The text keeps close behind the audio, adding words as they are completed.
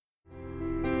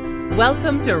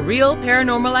Welcome to Real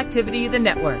Paranormal Activity, the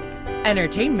network.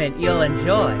 Entertainment you'll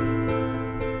enjoy.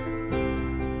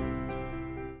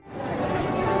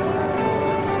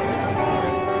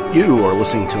 You are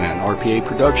listening to an RPA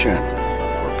production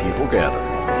where people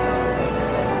gather.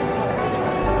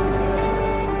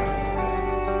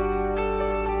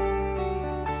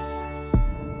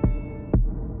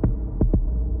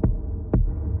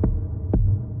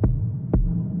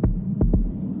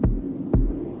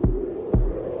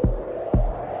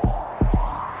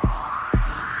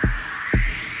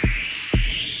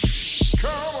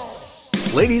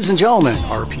 Ladies and gentlemen,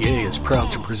 RPA is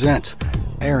proud to present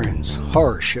Aaron's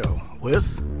Horror Show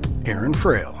with Aaron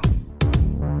Frail.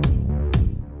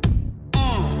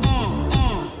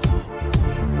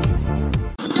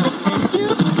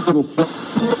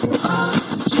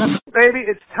 Baby,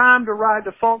 it's time to ride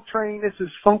the funk train. This is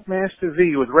Funkmaster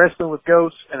V with Wrestling with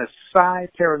Ghosts and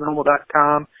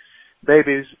AsideParanormal.com.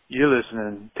 Babies, you're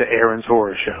listening to Aaron's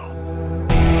Horror Show.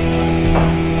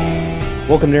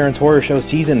 Welcome to Aaron's Horror Show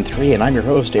Season 3, and I'm your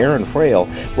host, Aaron Frail.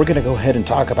 We're going to go ahead and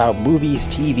talk about movies,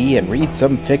 TV, and read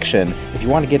some fiction. If you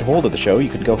want to get hold of the show, you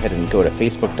can go ahead and go to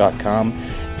Facebook.com,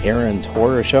 Aaron's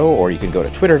Horror Show, or you can go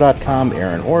to Twitter.com,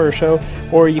 Aaron Horror Show,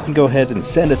 or you can go ahead and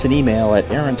send us an email at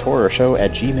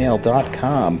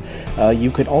aaronshorrorshow@gmail.com.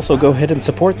 You could also go ahead and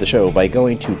support the show by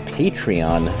going to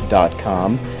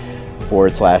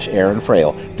patreon.com/Aaron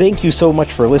Frail. Thank you so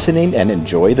much for listening, and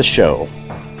enjoy the show.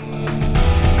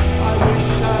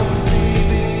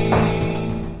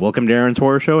 Welcome to Aaron's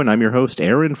Horror Show, and I'm your host,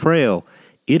 Aaron Frail.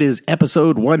 It is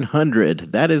episode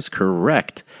 100. That is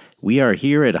correct. We are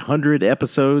here at 100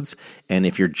 episodes, and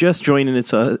if you're just joining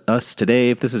us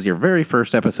today, if this is your very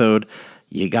first episode,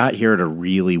 you got here at a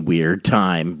really weird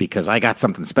time, because I got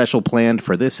something special planned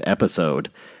for this episode.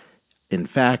 In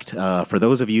fact, for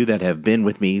those of you that have been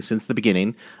with me since the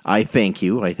beginning, I thank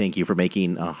you. I thank you for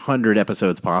making 100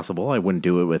 episodes possible. I wouldn't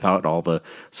do it without all the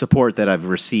support that I've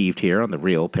received here on the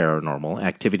Real Paranormal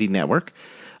Activity Network.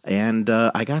 And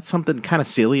I got something kind of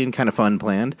silly and kind of fun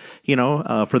planned. You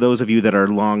know, for those of you that are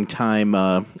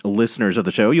longtime listeners of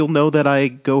the show, you'll know that I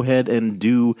go ahead and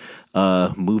do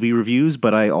movie reviews,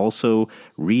 but I also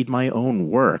read my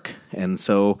own work. And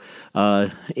so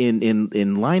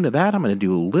in line of that, I'm going to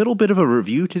do a little bit of a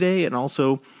review today and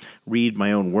also read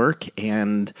my own work.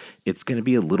 And it's going to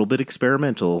be a little bit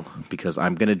experimental because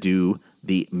I'm going to do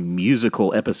the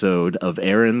musical episode of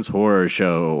Aaron's Horror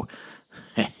Show.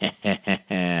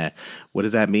 What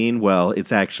does that mean? Well,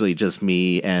 it's actually just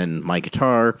me and my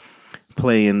guitar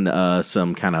playing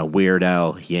some kind of Weird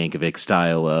Al Yankovic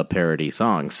style parody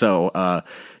song. So, I'm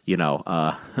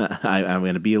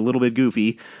going to be a little bit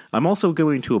goofy. I'm also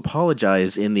going to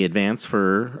apologize in the advance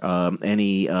for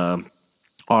any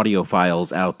audio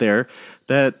files out there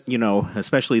that,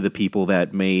 especially the people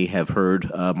that may have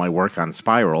heard my work on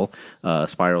Spiral.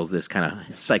 Spiral's this kind of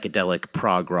psychedelic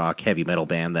prog rock heavy metal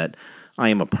band that I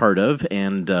am a part of,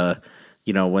 and,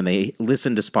 when they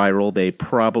listen to Spiral, they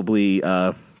probably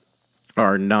are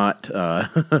not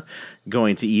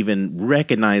going to even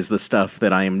recognize the stuff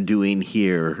that I am doing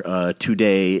here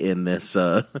today in this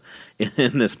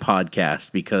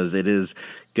podcast, because it is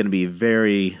going to be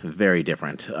very, very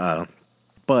different.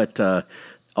 But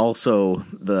also,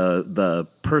 the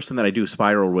person that I do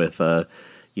Spiral with,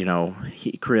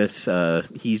 Chris,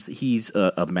 he's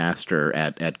a master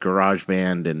at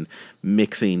GarageBand and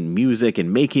mixing music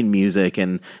and making music,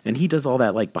 and he does all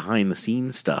that like behind the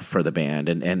scenes stuff for the band,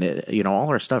 and it, all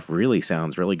our stuff really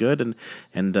sounds really good,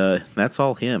 and that's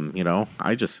all him.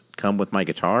 I just come with my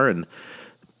guitar and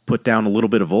put down a little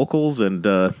bit of vocals, and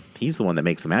he's the one that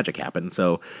makes the magic happen.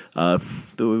 So you're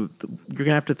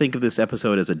gonna have to think of this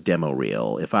episode as a demo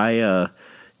reel. If I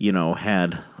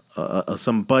had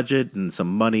some budget and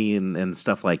some money and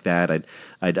stuff like that,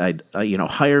 I'd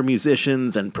hire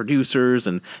musicians and producers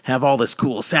and have all this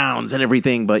cool sounds and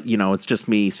everything. But it's just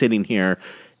me sitting here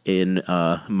in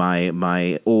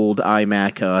my old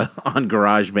iMac on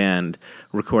GarageBand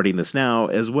recording this now,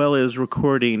 as well as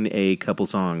recording a couple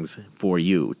songs for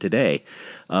you today.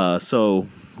 So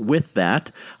with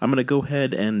that, I'm going to go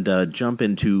ahead and jump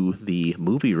into the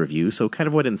movie review. So kind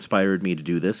of what inspired me to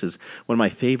do this is one of my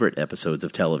favorite episodes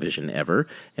of television ever,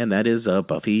 and that is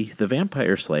Buffy the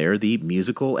Vampire Slayer, the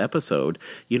musical episode.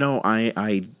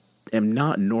 I am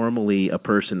not normally a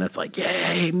person that's like,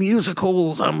 yay,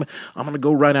 musicals, I'm going to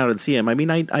go run out and see them. I mean,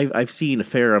 I've seen a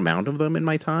fair amount of them in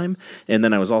my time, and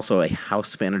then I was also a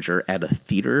house manager at a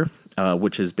theater,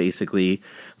 which is basically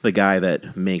the guy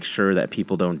that makes sure that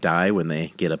people don't die when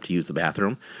they get up to use the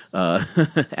bathroom.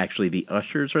 Actually, the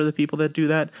ushers are the people that do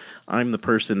that. I'm the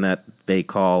person that they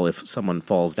call if someone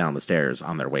falls down the stairs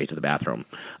on their way to the bathroom,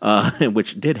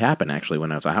 which did happen, actually,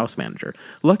 when I was a house manager.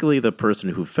 Luckily, the person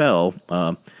who fell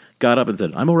got up and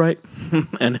said, "I'm all right."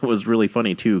 And it was really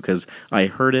funny, too, because I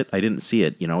heard it. I didn't see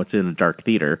it. You know, it's in a dark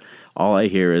theater. All I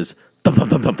hear is thump,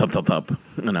 thump, thump, thump, thump, thump, thump.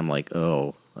 And I'm like,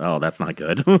 oh, that's not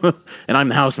good. And I'm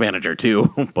the house manager,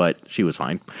 too, but she was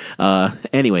fine.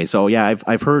 Anyway, so yeah,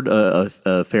 I've heard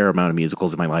a fair amount of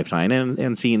musicals in my lifetime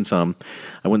and seen some.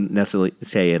 I wouldn't necessarily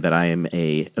say that I am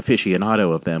a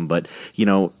aficionado of them, but, you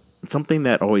know, something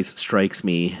that always strikes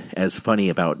me as funny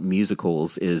about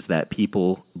musicals is that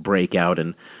people break out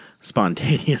in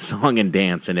spontaneous song and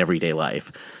dance in everyday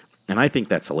life. And I think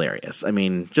that's hilarious. I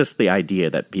mean, just the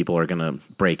idea that people are going to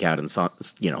break out in,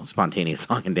 spontaneous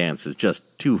song and dance is just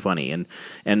too funny.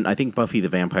 And I think Buffy the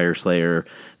Vampire Slayer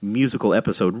musical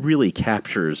episode really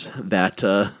captures that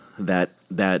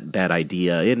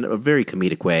idea in a very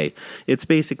comedic way. It's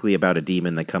basically about a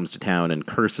demon that comes to town and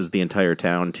curses the entire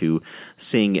town to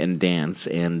sing and dance.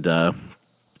 And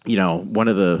one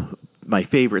of my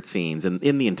favorite scenes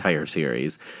in the entire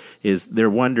series is they're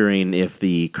wondering if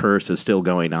the curse is still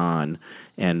going on,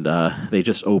 and they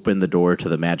just open the door to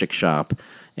the magic shop,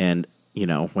 and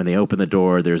when they open the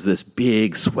door, there's this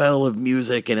big swell of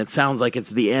music, and it sounds like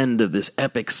it's the end of this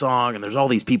epic song, and there's all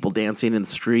these people dancing in the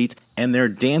street, and they're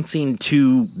dancing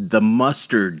to the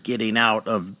mustard getting out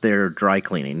of their dry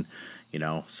cleaning.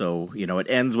 So it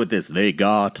ends with this, they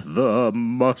got the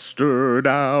mustard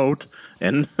out,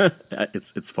 and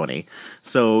it's funny.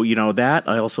 So, that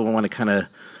I also want to kind of,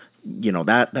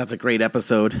 that's a great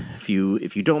episode. If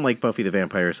you don't like Buffy the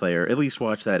Vampire Slayer, at least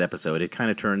watch that episode. It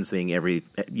kind of turns the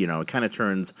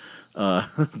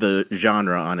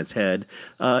genre on its head.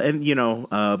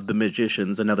 The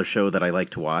Magicians, another show that I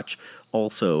like to watch,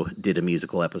 also did a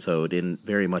musical episode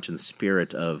very much in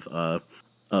spirit of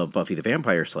Buffy the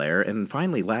Vampire Slayer. And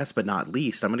finally, last but not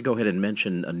least, I'm going to go ahead and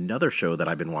mention another show that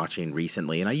I've been watching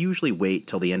recently. And I usually wait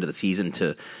till the end of the season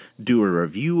to do a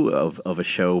review of a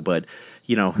show, but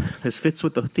this fits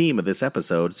with the theme of this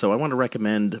episode, so I want to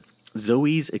recommend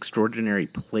Zoey's Extraordinary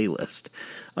Playlist.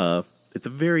 It's a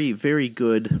very, very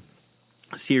good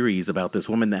series about this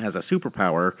woman that has a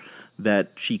superpower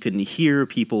that she can hear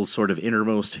people's sort of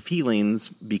innermost feelings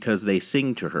because they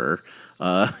sing to her,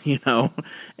 and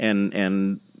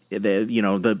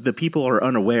the people are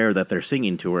unaware that they're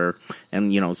singing to her,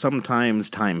 and sometimes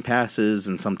time passes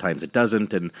and sometimes it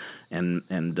doesn't, and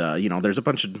there's a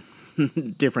bunch of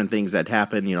different things that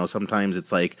happen. Sometimes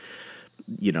it's like,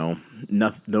 no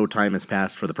time has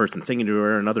passed for the person singing to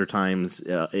her, and other times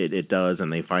it does,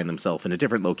 and they find themselves in a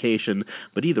different location.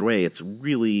 But either way, it's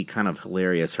really kind of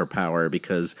hilarious, her power,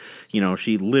 because,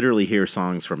 she literally hears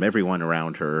songs from everyone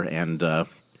around her, and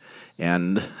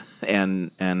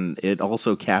it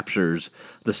also captures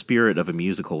the spirit of a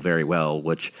musical very well,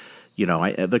 which,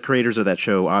 the creators of that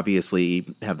show obviously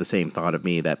have the same thought of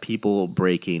me, that people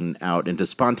breaking out into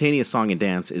spontaneous song and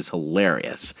dance is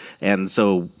hilarious. And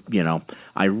so,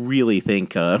 I really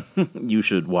think you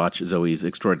should watch Zoey's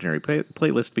Extraordinary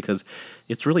Playlist because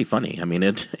it's really funny. I mean,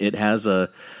 it has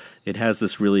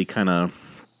this really kind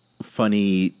of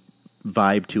funny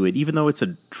vibe to it. Even though it's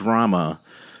a drama,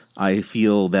 I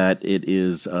feel that it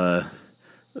is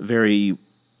very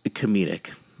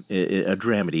comedic. A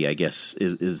dramedy, I guess,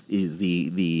 is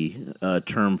the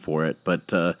term for it. But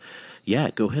go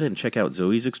ahead and check out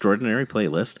Zoey's Extraordinary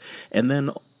Playlist, and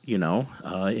then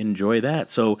enjoy that.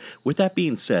 So, with that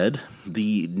being said,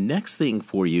 the next thing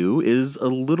for you is a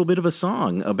little bit of a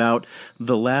song about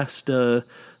the last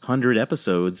 100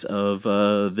 episodes of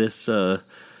this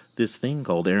thing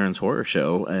called Aaron's Horror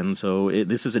Show, and so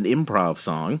this is an improv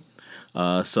song.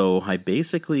 So I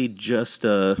basically just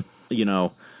took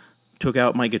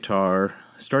out my guitar,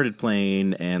 started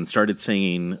playing, and started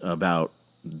singing about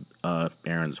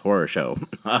Aaron's Horror Show.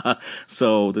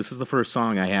 So this is the first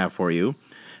song I have for you.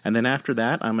 And then after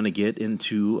that, I'm going to get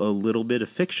into a little bit of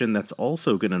fiction that's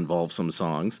also going to involve some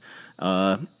songs.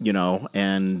 So,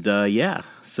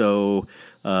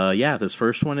 this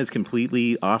first one is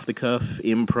completely off-the-cuff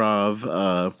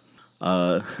improv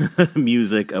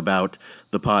music about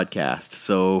the podcast.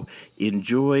 So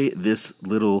enjoy this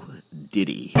little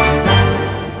ditty.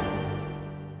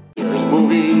 There's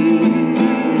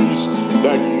movies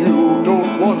that you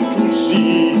don't want to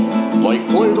see, like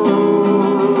Players.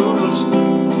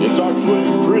 It's actually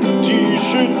pretty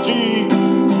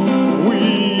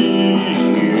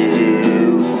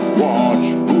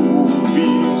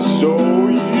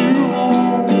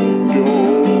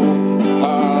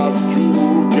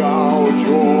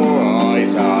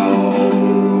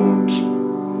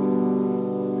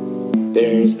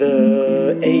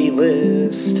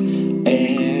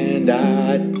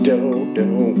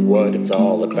it's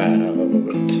all about.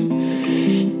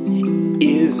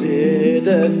 Is it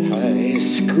a high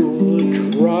school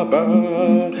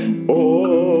drama,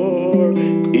 or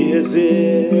is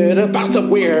it about some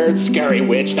weird, scary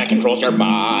witch that controls your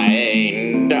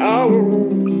mind?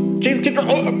 Oh, she's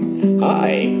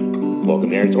hi,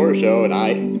 welcome to Aaron's Horror Show,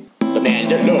 and the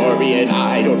Mandalorian,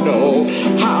 I don't know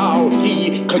how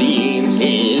he cleans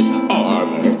his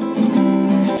armor.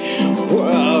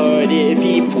 What if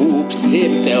he poops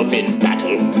himself in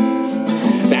battle?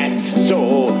 That's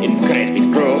so incredibly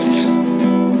gross.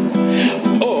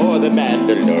 Or the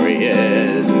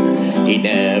Mandalorian, he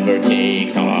never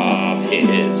takes off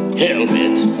his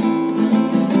helmet.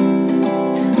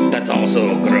 That's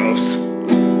also gross.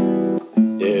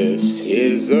 This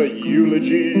is a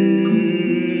eulogy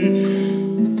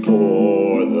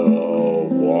for the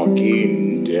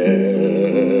Walking Dead.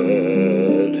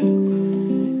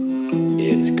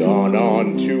 It's gone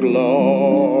on too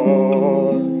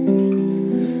long,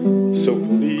 so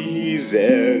please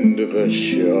end the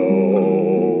show.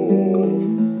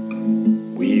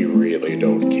 We really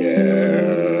don't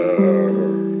care.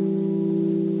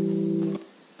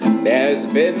 There's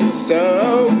been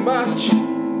so much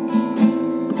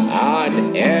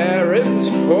on Aaron's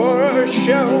Horror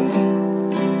Show.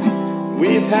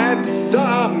 We've had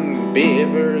some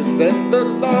beavers and the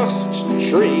lost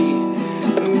tree,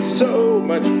 and so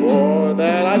much more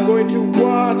that I'm going to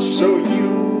watch so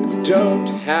you don't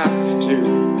have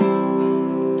to.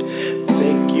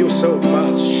 Thank you so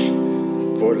much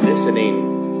for listening.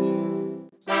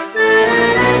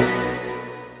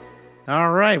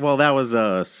 All right, well, that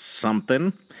was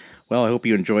something. Well, I hope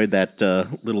you enjoyed that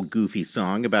little goofy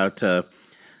song about the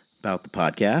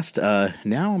podcast.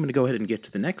 Now I'm going to go ahead and get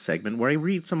to the next segment where I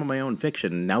read some of my own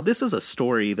fiction. Now, this is a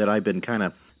story that I've been kind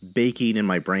of baking in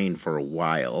my brain for a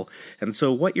while. And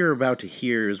so what you're about to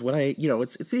hear is what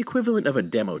it's the equivalent of a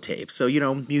demo tape. So,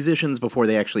 musicians, before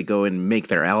they actually go and make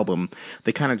their album,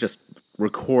 they kind of just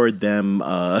record them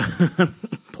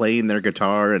playing their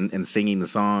guitar and singing the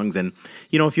songs. And,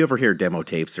 if you ever hear demo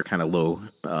tapes, they're kind of low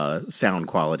sound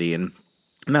quality. And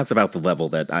that's about the level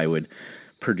that I would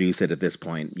produce it at this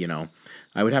point.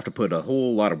 I would have to put a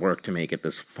whole lot of work to make it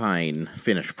this fine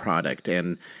finished product.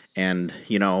 And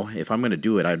if I'm going to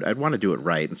do it, I'd want to do it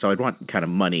right. And so I'd want kind of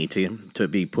money to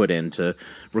be put into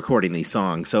recording these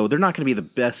songs. So they're not going to be the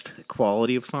best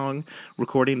quality of song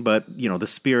recording, but, the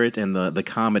spirit and the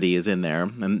comedy is in there.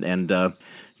 And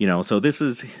so this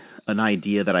is an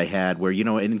idea that I had where,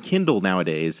 in Kindle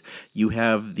nowadays, you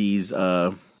have these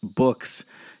books,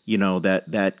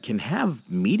 that can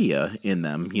have media in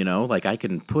them, like I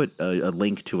can put a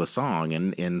link to a song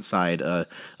inside a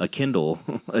Kindle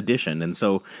edition. And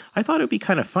so I thought it would be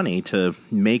kind of funny to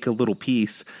make a little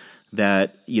piece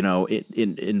that,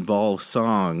 it involves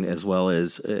song as well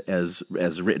as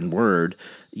written word,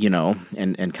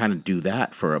 and kind of do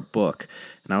that for a book.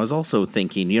 And I was also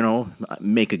thinking,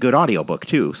 make a good audiobook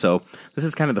too. So this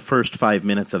is kind of the first 5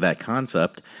 minutes of that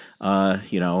concept,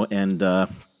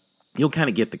 you'll kind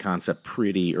of get the concept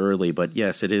pretty early, but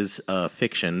yes, it is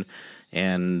fiction,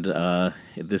 and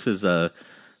this is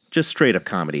just straight-up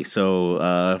comedy.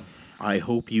 So I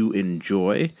hope you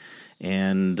enjoy,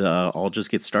 and I'll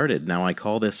just get started. Now, I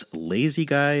call this Lazy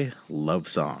Guy Love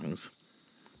Songs.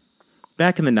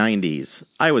 Back in the 90s,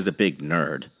 I was a big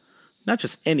nerd. Not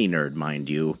just any nerd, mind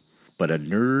you, but a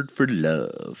nerd for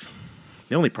love.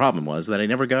 The only problem was that I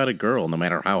never got a girl, no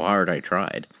matter how hard I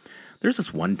tried. There's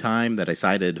this one time that I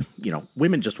decided,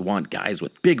 women just want guys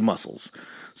with big muscles.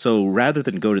 So rather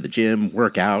than go to the gym,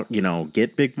 work out,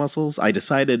 get big muscles, I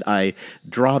decided I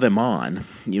draw them on,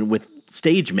 with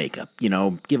stage makeup,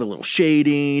 give a little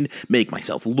shading, make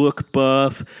myself look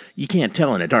buff. You can't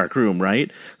tell in a dark room, right?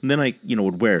 And then I,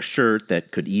 would wear a shirt that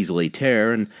could easily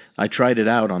tear, and I tried it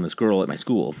out on this girl at my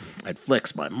school. I'd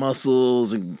flex my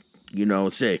muscles and,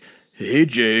 say, "Hey,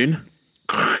 Jane."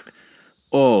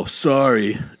 "Oh,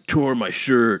 sorry, tore my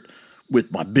shirt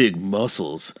with my big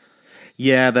muscles."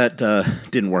 Yeah, that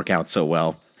didn't work out so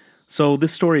well. So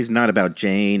this story is not about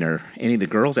Jane or any of the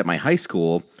girls at my high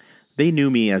school. They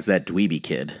knew me as that dweeby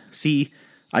kid. See,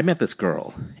 I met this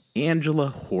girl, Angela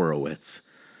Horowitz.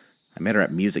 I met her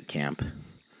at music camp,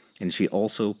 and she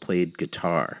also played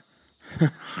guitar.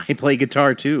 I play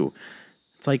guitar too.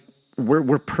 It's like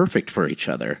we're perfect for each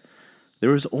other.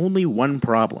 There was only one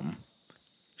problem.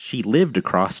 She lived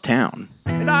across town.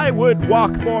 And I would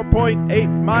walk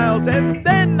 4.8 miles, and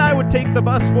then I would take the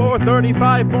bus for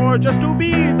 35 more just to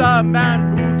be the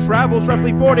man who travels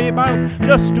roughly 40 miles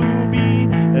just to be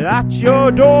at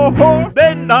your door.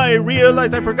 Then I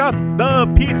realize I forgot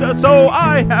the pizza, so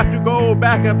I have to go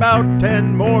back about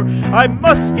 10 more. I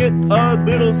must get a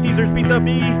Little Caesars pizza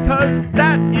because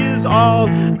that is all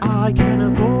I can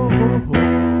afford.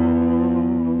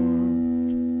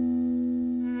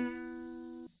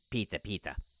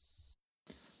 Pizza.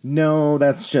 No,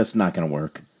 that's just not going to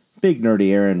work. Big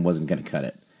nerdy Aaron wasn't going to cut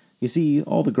it. You see,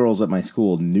 all the girls at my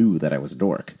school knew that I was a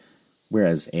dork,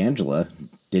 whereas Angela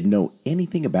didn't know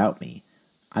anything about me.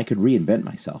 I could reinvent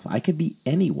myself. I could be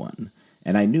anyone,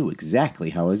 and I knew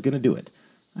exactly how I was going to do it.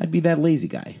 I'd be that lazy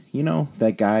guy, you know,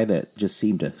 that guy that just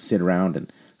seemed to sit around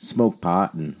and smoke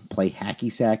pot and play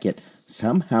hacky sack, yet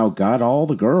somehow got all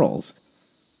the girls.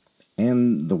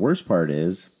 And the worst part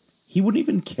is, he wouldn't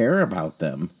even care about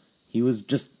them. He was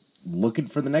just looking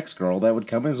for the next girl that would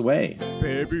come his way.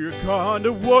 Baby, you're kind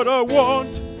of what I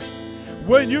want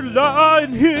when you're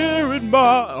lying here in my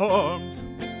arms.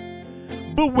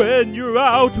 But when you're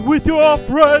out with your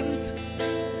friends,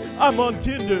 I'm on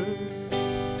Tinder.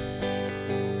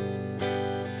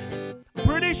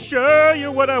 Pretty sure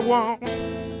you're what I want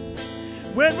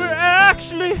when we're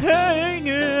actually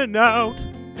hanging out.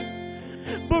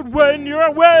 But when you're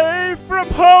away from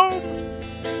home,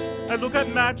 I look at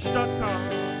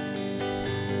Match.com.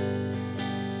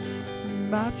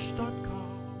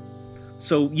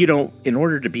 So, you know, in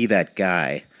order to be that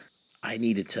guy, I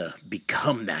needed to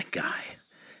become that guy.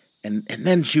 And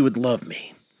then she would love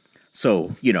me.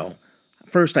 So, you know,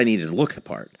 first I needed to look the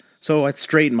part. So I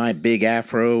straightened my big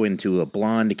afro into a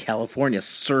blonde California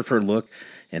surfer look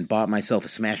and bought myself a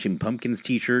Smashing Pumpkins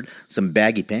t-shirt, some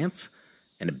baggy pants,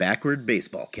 and a backward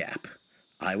baseball cap.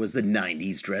 I was the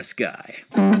 90s dress guy.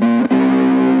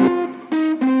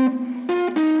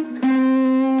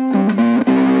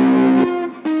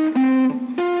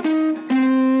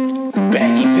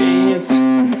 Baggy pants,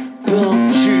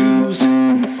 pump shoes,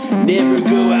 never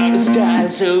go out of style,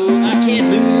 so I can't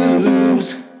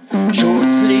lose.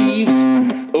 Short sleeves,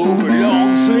 over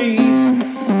long sleeves,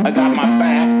 I got my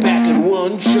backpack and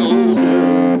one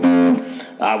shoulder.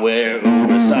 I wear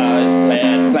oversized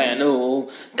plaid flannel.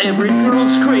 Every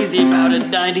girl's crazy about a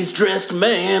 90s dressed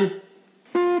man.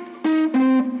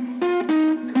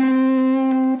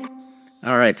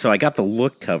 All right, so I got the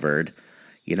look covered.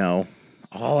 You know,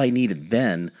 all I needed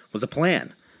then was a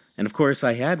plan. And of course,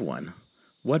 I had one.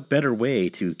 What better way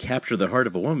to capture the heart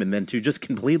of a woman than to just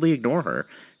completely ignore her?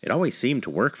 It always seemed to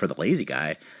work for the lazy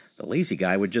guy. The lazy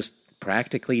guy would just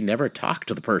practically never talk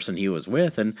to the person he was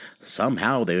with, and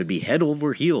somehow they would be head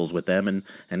over heels with them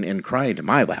and cry into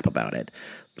my lap about it.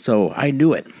 So I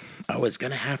knew it. I was going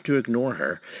to have to ignore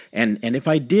her. And if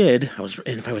I did,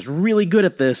 if I was really good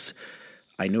at this,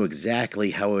 I knew exactly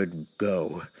how it would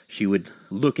go. She would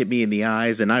look at me in the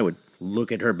eyes, and I would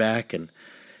look at her back, and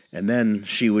then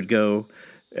she would go,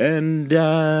 and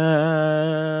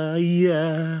I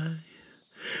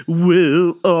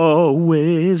will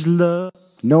always love.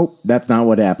 Nope, that's not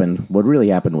what happened. What really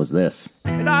happened was this.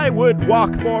 And I would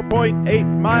walk 4.8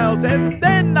 miles, and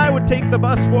then I would take the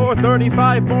bus for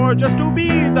 35 more just to be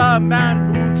the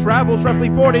man who travels roughly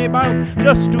 40 miles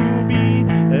just to be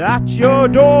at your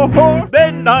door.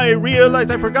 Then I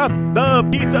realize I forgot the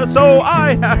pizza, so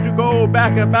I have to go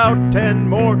back about 10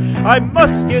 more. I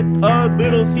must get a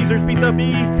Little Caesars pizza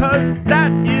because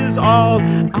that is all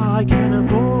I can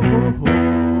afford.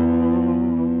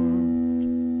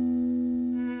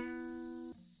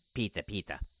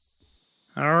 Pizza.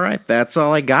 All right, that's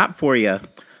all I got for you.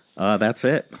 That's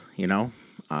it. You know,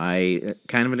 kind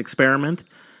of an experiment.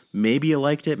 Maybe you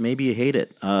liked it, maybe you hate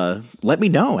it. Let me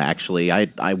know, actually.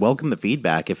 I welcome the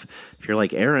feedback. If you're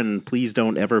like, Aaron, please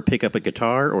don't ever pick up a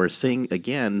guitar or sing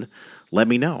again, let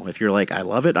me know. If you're like, I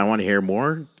love it, I want to hear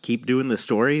more, keep doing the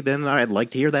story, then I'd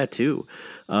like to hear that too.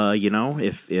 You know,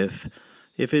 if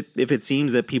it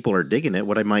seems that people are digging it,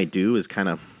 what I might do is kind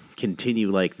of continue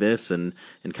like this and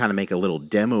kind of make a little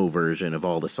demo version of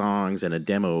all the songs and a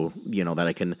demo, you know, that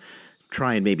I can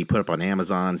try and maybe put up on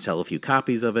Amazon, sell a few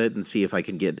copies of it, and see if I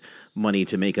can get money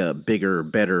to make a bigger,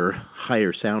 better,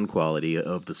 higher sound quality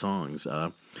of the songs.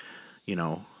 I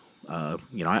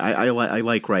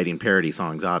like writing parody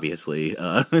songs, obviously.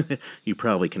 You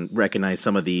probably can recognize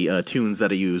some of the tunes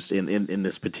that I used in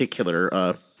this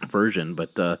particular version,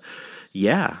 but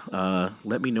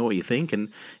let me know what you think,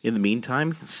 and in the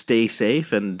meantime, stay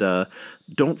safe, and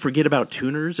don't forget about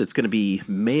Tuners. It's going to be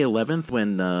May 11th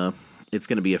when it's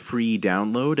going to be a free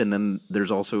download, and then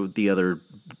there's also the other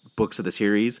books of the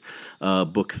series.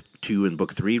 Book 2 and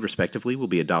Book 3, respectively, will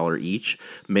be $1 each,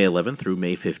 May 11th through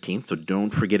May 15th, so don't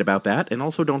forget about that. And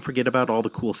also don't forget about all the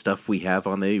cool stuff we have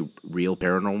on the Real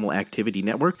Paranormal Activity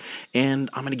Network. And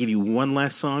I'm going to give you one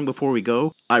last song before we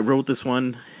go. I wrote this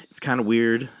one. It's kind of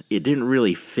weird. It didn't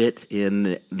really fit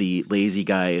in the Lazy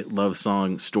Guy love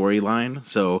song storyline,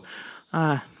 so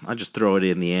I'll just throw it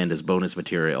in the end as bonus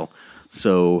material.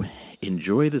 So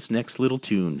enjoy this next little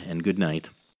tune, and good night.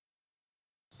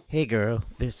 Hey girl,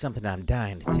 there's something I'm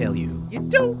dying to tell you. You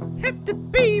don't have to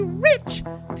be rich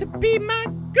to be my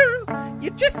girl.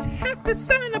 You just have to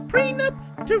sign a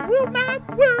prenup to rule my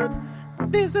world.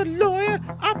 There's a lawyer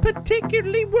I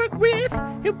particularly work with.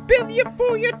 He'll bill you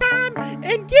for your time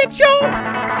and get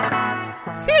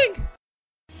your... Sing!